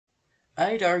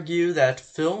I'd argue that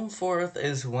Filmforth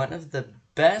is one of the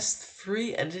best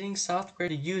free editing software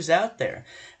to use out there,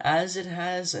 as it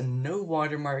has no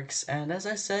watermarks, and as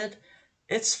I said,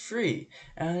 it's free,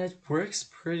 and it works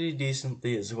pretty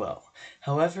decently as well.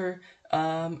 However,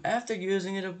 after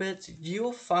using it a bit,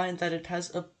 you'll find that it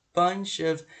has a bunch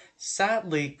of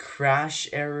sadly crash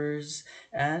errors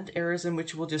and errors in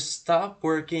which will just stop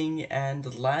working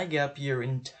and lag up your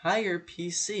entire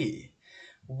PC.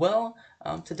 Well,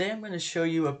 today I'm going to show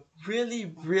you a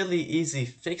really easy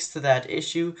fix to that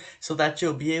issue so that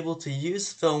you'll be able to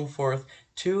use Filmforth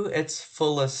to its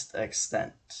fullest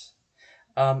extent.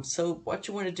 So what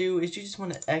you want to do is you just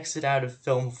want to exit out of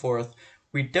Filmforth.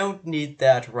 We don't need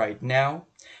that right now.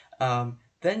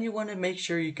 Then you want to make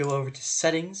sure you go over to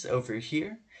Settings over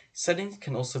here. Settings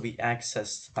can also be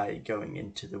accessed by going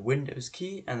into the Windows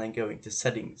key and then going to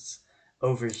Settings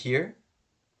over here.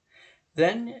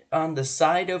 Then on the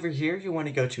side over here, you want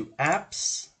to go to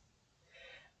Apps,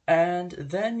 and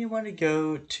then you want to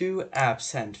go to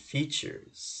Apps and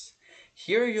Features.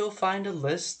 Here you'll find a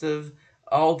list of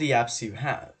all the apps you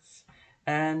have.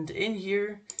 And in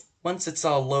here, once it's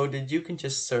all loaded, you can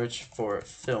just search for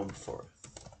Filmforth.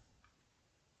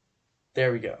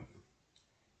 There we go.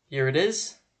 Here it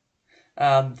is.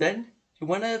 Then you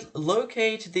want to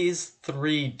locate these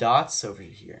three dots over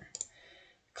here.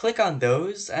 Click on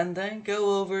those and then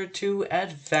go over to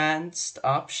Advanced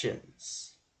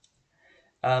Options.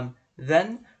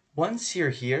 Then once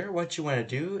you're here, what you want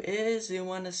to do is you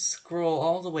want to scroll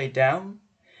all the way down,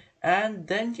 and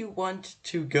then you want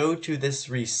to go to this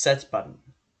Reset button.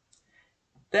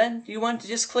 Then you want to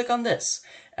just click on this,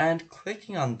 and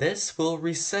clicking on this will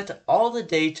reset all the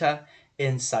data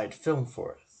inside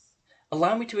Filmforth.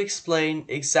 Allow me to explain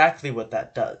exactly what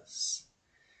that does.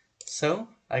 So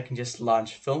I can just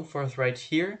launch Filmforth right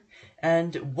here,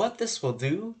 and what this will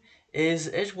do is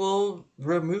it will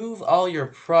remove all your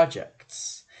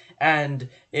projects. And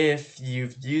if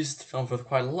you've used Filmforth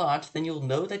quite a lot, then you'll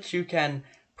know that you can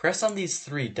press on these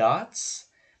three dots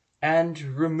and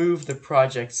remove the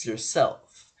projects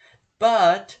yourself.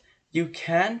 But you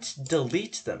can't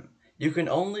delete them. You can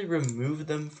only remove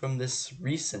them from this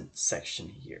recent section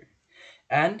here.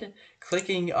 And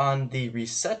clicking on the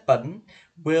reset button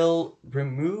will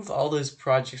remove all those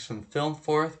projects from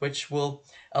Filmforth, which will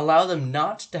allow them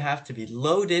not to have to be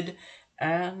loaded,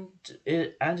 and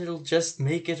it'll just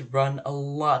make it run a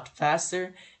lot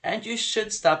faster, and you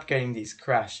should stop getting these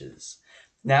crashes.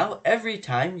 Now, every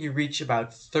time you reach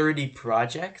about 30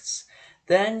 projects,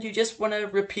 then you just want to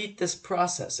repeat this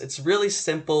process. It's really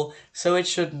simple, so it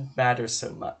shouldn't matter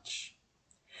so much.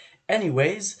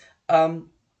 Anyways,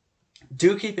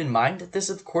 do keep in mind that this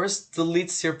of course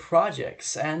deletes your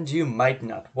projects, and you might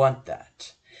not want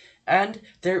that. And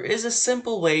there is a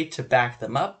simple way to back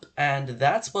them up, and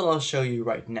that's what I'll show you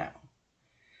right now.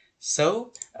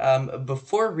 So,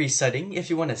 before resetting, if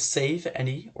you want to save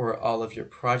any or all of your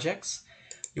projects,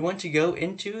 you want to go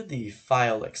into the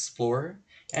File Explorer,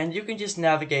 and you can just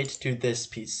navigate to this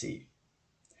PC.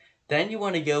 Then you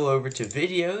want to go over to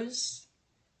Videos,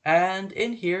 and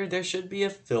in here there should be a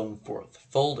Filmforth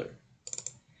folder.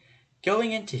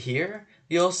 Going into here,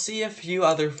 you'll see a few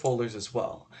other folders as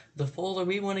well. The folder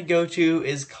we want to go to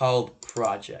is called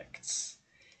Projects.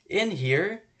 In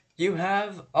here, you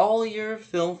have all your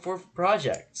Filmforth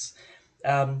projects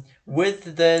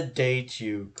with the date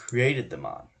you created them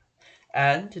on.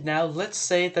 And now let's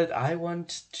say that I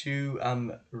want to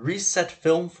reset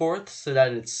Filmforth so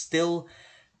that it's still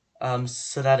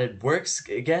so that it works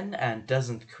again and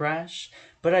doesn't crash,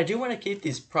 but I do want to keep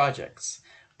these projects.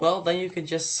 Well, then you can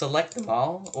just select them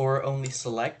all, or only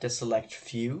select a select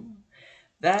few.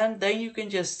 Then you can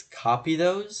just copy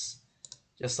those,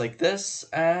 just like this,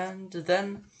 and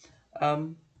then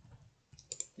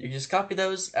you just copy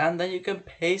those, and then you can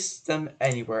paste them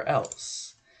anywhere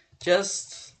else.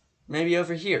 Just maybe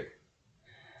over here.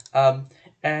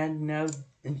 And now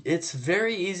it's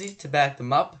very easy to back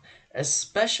them up,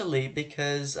 especially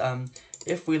because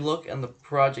if we look in the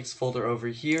projects folder over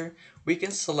here, we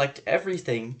can select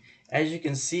everything. As you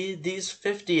can see, these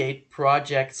 58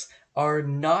 projects are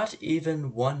not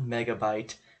even 1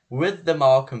 megabyte with them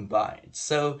all combined.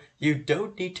 So you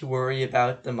don't need to worry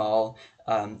about them all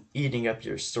eating up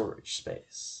your storage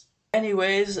space.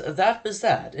 Anyways, that was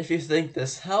that. If you think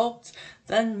this helped,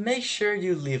 then make sure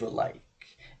you leave a like.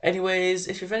 Anyways,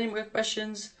 if you have any more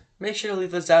questions, make sure to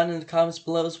leave those down in the comments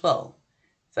below as well.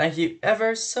 Thank you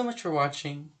ever so much for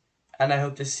watching, and I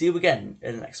hope to see you again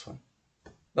in the next one.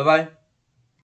 Bye-bye.